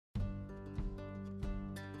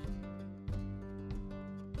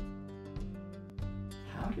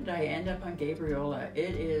did I end up on Gabriola?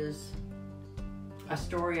 It is a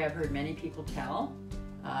story I've heard many people tell.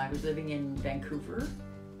 I was living in Vancouver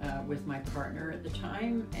with my partner at the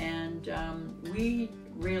time, and we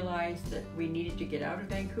realized that we needed to get out of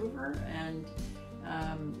Vancouver, and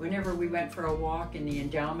whenever we went for a walk in the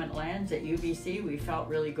endowment lands at UBC, we felt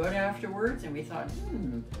really good afterwards, and we thought,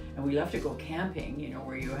 and we love to go camping, you know,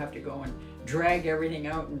 where you have to go and drag everything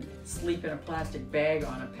out and sleep in a plastic bag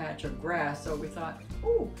on a patch of grass. So we thought,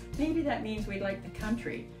 oh, maybe that means we like the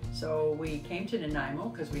country. So we came to Nanaimo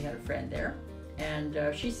because we had a friend there,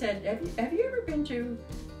 and she said, have you ever been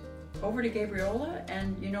over to Gabriola?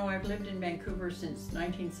 And you know, I've lived in Vancouver since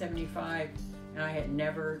 1975, and I had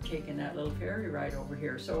never taken that little ferry ride over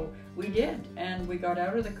here. So we did, and we got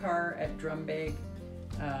out of the car at Drumbag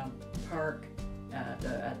Park at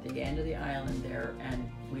the end of the island there, and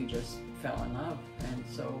we just fell in love. And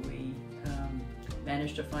so we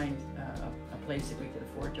managed to find a place that we could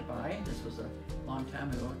afford to buy. This was a long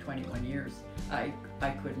time ago, 21 years. I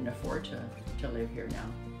couldn't afford to live here now.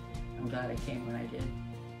 I'm glad I came when I did.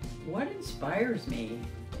 What inspires me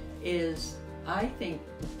is, I think,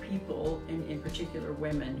 people, in particular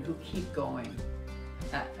women, who keep going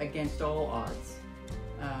against all odds,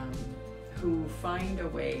 who find a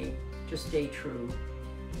way to stay true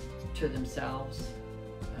to themselves,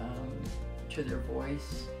 to their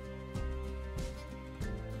voice.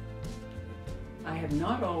 I have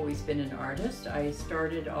not always been an artist. I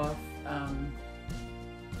started off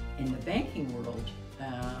in the banking world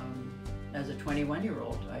as a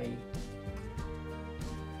 21-year-old.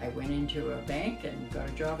 I went into a bank and got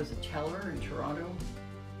a job as a teller in Toronto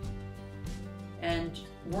and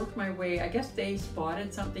worked my way. I guess they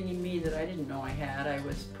spotted something in me that I didn't know I had. I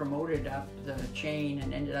was promoted up the chain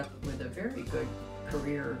and ended up with a very good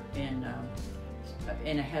career in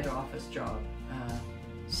a head office job.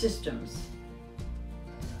 Systems.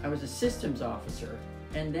 I was a systems officer,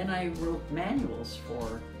 and then I wrote manuals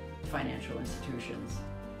for financial institutions.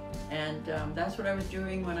 And that's what I was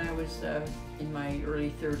doing when I was in my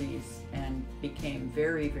early 30s, and became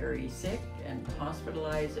very, very sick and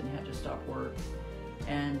hospitalized and had to stop work,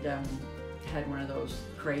 and had one of those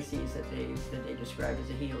crises that they describe as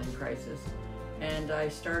a healing crisis. And I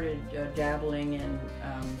started dabbling in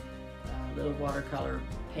little watercolor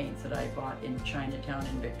paints that I bought in Chinatown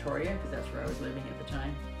in Victoria, because that's where I was living at the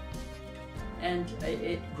time. And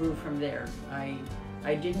it grew from there.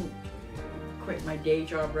 I didn't quit my day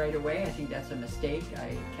job right away. I think that's a mistake.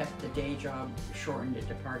 I kept the day job, shortened it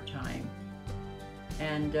to part-time,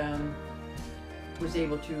 and was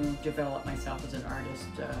able to develop myself as an artist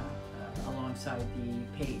alongside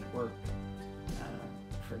the paid work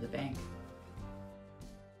for the bank.